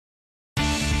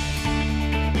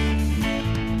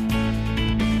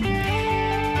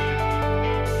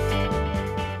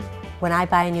When I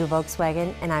buy a new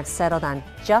Volkswagen and I've settled on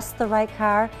just the right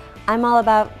car, I'm all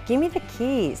about, give me the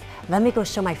keys, let me go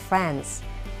show my friends.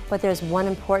 But there's one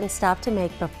important stop to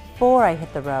make before I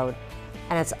hit the road,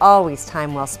 and it's always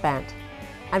time well spent.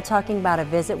 I'm talking about a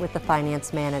visit with the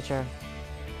finance manager.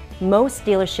 Most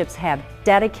dealerships have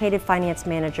dedicated finance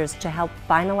managers to help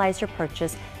finalize your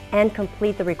purchase and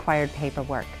complete the required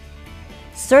paperwork.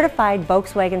 Certified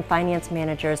Volkswagen finance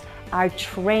managers are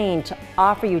trained to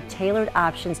offer you tailored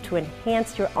options to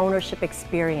enhance your ownership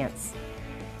experience.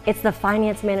 It's the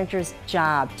finance manager's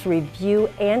job to review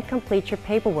and complete your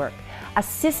paperwork,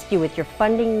 assist you with your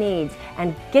funding needs,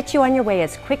 and get you on your way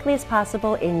as quickly as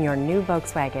possible in your new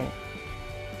Volkswagen.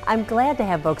 I'm glad to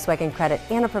have Volkswagen credit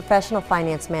and a professional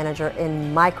finance manager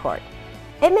in my court.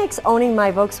 It makes owning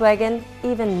my Volkswagen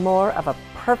even more of a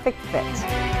perfect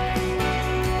fit.